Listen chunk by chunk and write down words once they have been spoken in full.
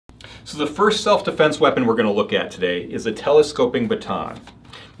So the first self-defense weapon we're going to look at today is a telescoping baton.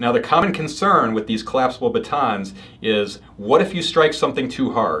 Now the common concern with these collapsible batons is, what if you strike something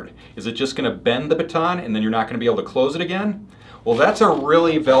too hard? Is it just going to bend the baton and then you're not going to be able to close it again? Well, that's a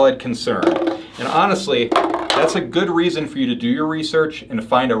really valid concern. And honestly, that's a good reason for you to do your research and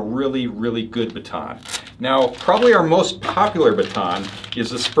find a really, really good baton. Now, probably our most popular baton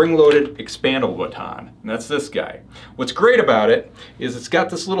is the spring-loaded expandable baton, and that's this guy. What's great about it is it's got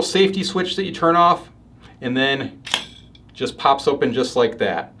this little safety switch that you turn off, and then just pops open just like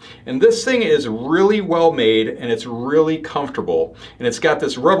that. And this thing is really well made, and it's really comfortable. And it's got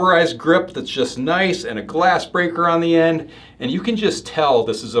this rubberized grip that's just nice, and a glass breaker on the end, and you can just tell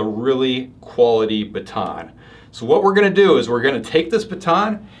this is a really quality baton. So what we're going to do is we're going to take this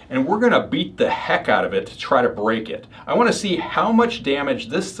baton and we're going to beat the heck out of it to try to break it. I want to see how much damage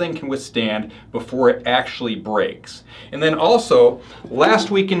this thing can withstand before it actually breaks. And then also, last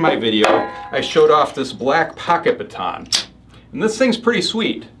week in my video, I showed off this black pocket baton. And this thing's pretty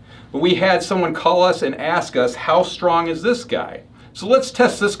sweet. But we had someone call us and ask us, how strong is this guy? So let's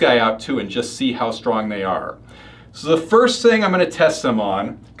test this guy out too and just see how strong they are. So the first thing I'm going to test them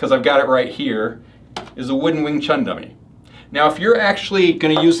on, because I've got it right here, is a wooden Wing Chun dummy. Now if you're actually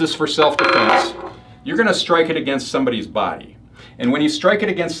going to use this for self-defense, you're going to strike it against somebody's body. And when you strike it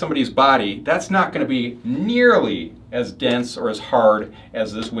against somebody's body, that's not going to be nearly as dense or as hard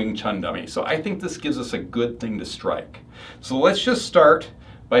as this Wing Chun dummy. So I think this gives us a good thing to strike. So let's just start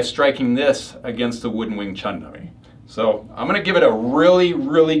by striking this against the wooden Wing Chun dummy. So I'm going to give it a really,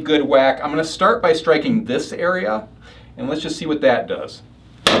 really good whack. I'm going to start by striking this area, and let's just see what that does.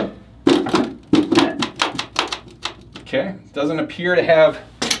 Okay, doesn't appear to have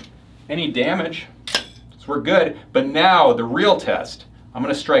any damage, so we're good. But now the real test, I'm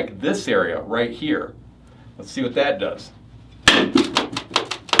going to strike this area right here. Let's see what that does.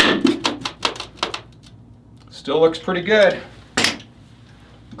 Still looks pretty good. It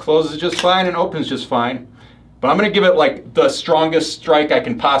closes just fine and opens just fine. But I'm going to give it like the strongest strike I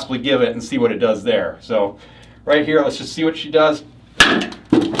can possibly give it and see what it does there. So right here, let's just see what she does.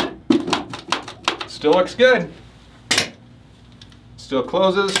 Still looks good. Still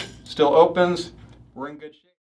closes, still opens. We're in good shape.